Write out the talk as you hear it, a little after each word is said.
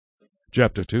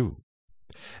Chapter 2.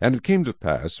 And it came to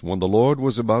pass, when the Lord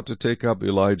was about to take up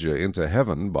Elijah into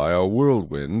heaven by a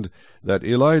whirlwind, that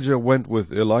Elijah went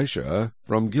with Elisha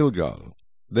from Gilgal.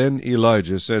 Then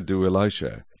Elijah said to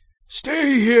Elisha,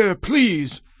 "Stay here,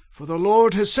 please, for the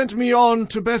Lord has sent me on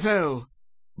to Bethel."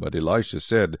 But Elisha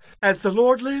said, "As the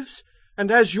Lord lives, and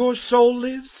as your soul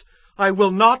lives, I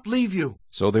will not leave you."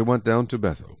 So they went down to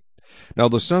Bethel. Now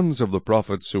the sons of the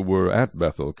prophets who were at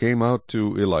Bethel came out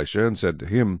to Elisha and said to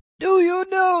him, "Do you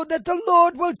know that the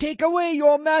Lord will take away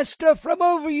your master from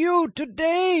over you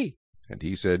today?" And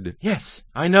he said, "Yes,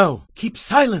 I know. Keep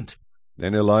silent."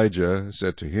 Then Elijah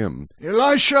said to him,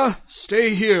 "Elisha,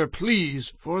 stay here,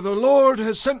 please, for the Lord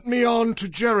has sent me on to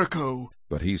Jericho."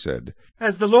 But he said,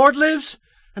 "As the Lord lives,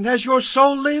 and as your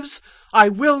soul lives, I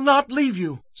will not leave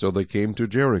you." So they came to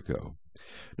Jericho.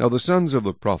 Now the sons of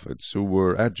the prophets who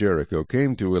were at Jericho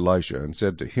came to Elisha and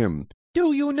said to him,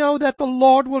 "Do you know that the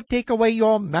Lord will take away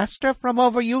your master from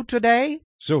over you today?"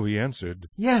 So he answered,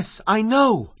 "Yes, I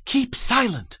know. Keep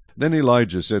silent." Then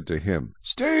Elijah said to him,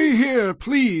 "Stay here,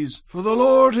 please, for the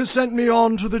Lord has sent me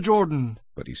on to the Jordan."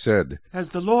 But he said, "As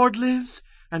the Lord lives,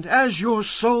 and as your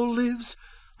soul lives,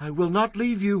 I will not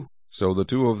leave you." So the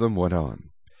two of them went on.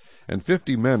 And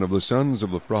 50 men of the sons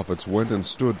of the prophets went and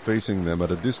stood facing them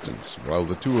at a distance, while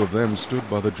the two of them stood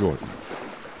by the Jordan.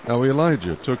 Now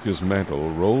Elijah took his mantle,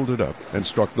 rolled it up, and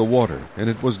struck the water, and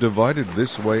it was divided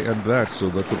this way and that, so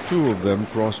that the two of them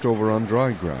crossed over on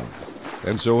dry ground.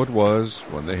 And so it was,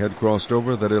 when they had crossed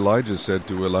over, that Elijah said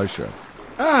to Elisha,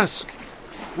 "Ask,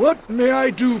 what may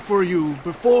I do for you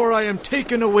before I am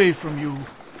taken away from you?"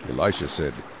 Elisha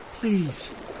said, "Please,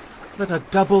 let a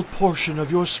double portion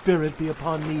of your spirit be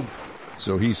upon me."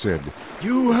 So he said,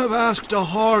 "You have asked a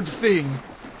hard thing.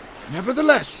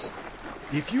 Nevertheless,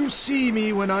 if you see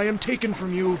me when I am taken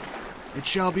from you, it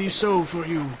shall be so for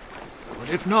you. But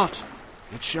if not,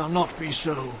 it shall not be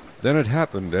so." Then it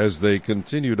happened, as they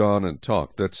continued on and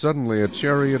talked, that suddenly a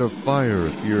chariot of fire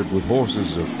appeared with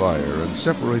horses of fire, and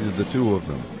separated the two of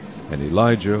them. And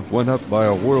Elijah went up by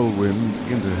a whirlwind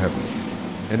into heaven.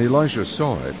 And Elisha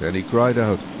saw it, and he cried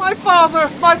out, My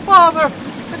father!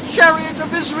 The chariot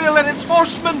of Israel and its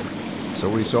horsemen!"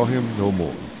 So he saw him no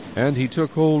more. And he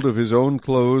took hold of his own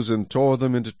clothes, and tore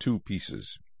them into 2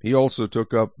 pieces. He also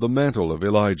took up the mantle of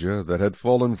Elijah that had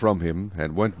fallen from him,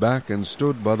 and went back and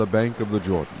stood by the bank of the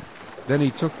Jordan. Then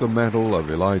he took the mantle of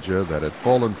Elijah that had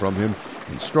fallen from him,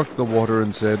 and struck the water,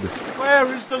 and said, "Where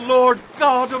is the Lord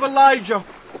God of Elijah?"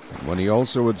 And when he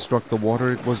also had struck the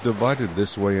water, it was divided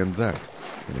this way and that,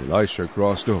 and Elisha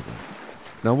crossed over.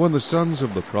 Now when the sons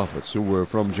of the prophets who were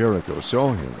from Jericho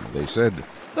saw him, they said,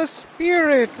 "The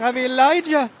spirit of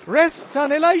Elijah rests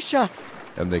on Elisha."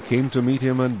 And they came to meet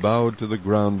him, and bowed to the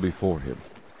ground before him.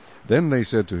 Then they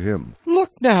said to him,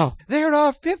 "Look now, there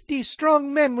are 50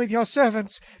 strong men with your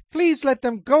servants. Please let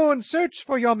them go and search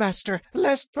for your master,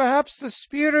 lest perhaps the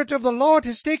Spirit of the Lord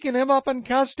has taken him up and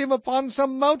cast him upon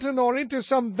some mountain or into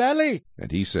some valley."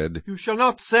 And he said, "You shall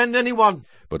not send anyone."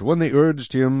 But when they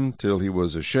urged him till he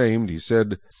was ashamed, he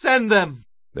said, "Send them."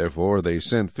 Therefore they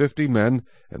sent 50 men,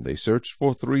 and they searched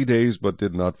for 3 days, but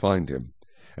did not find him.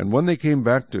 And when they came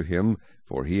back to him,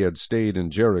 for he had stayed in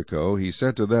Jericho, he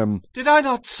said to them, "Did I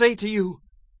not say to you,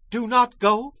 do not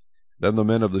go?" Then the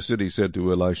men of the city said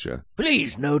to Elisha,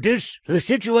 "Please notice, the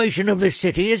situation of the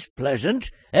city is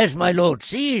pleasant, as my lord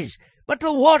sees, but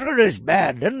the water is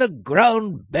bad, and the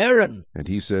ground barren." And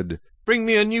he said, "Bring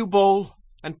me a new bowl,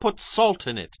 and put salt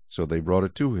in it." So they brought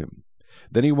it to him.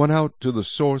 Then he went out to the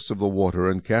source of the water,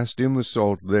 and cast in the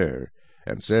salt there,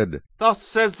 and said, "Thus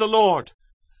says the Lord,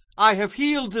 I have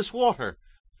healed this water.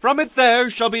 From it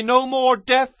there shall be no more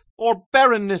death or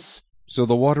barrenness." So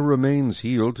the water remains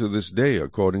healed to this day,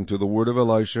 according to the word of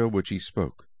Elisha which he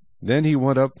spoke. Then he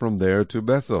went up from there to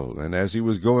Bethel, and as he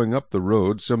was going up the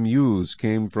road, some youths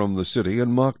came from the city,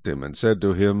 and mocked him, and said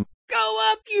to him,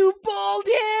 "Go up, you bald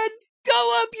head!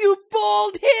 Go up, you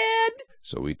bald head!"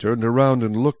 So he turned around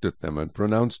and looked at them, and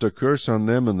pronounced a curse on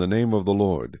them in the name of the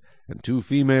Lord. And 2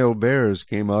 female bears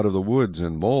came out of the woods,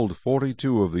 and mauled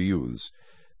 42 of the youths.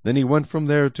 Then he went from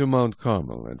there to Mount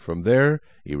Carmel, and from there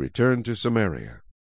he returned to Samaria.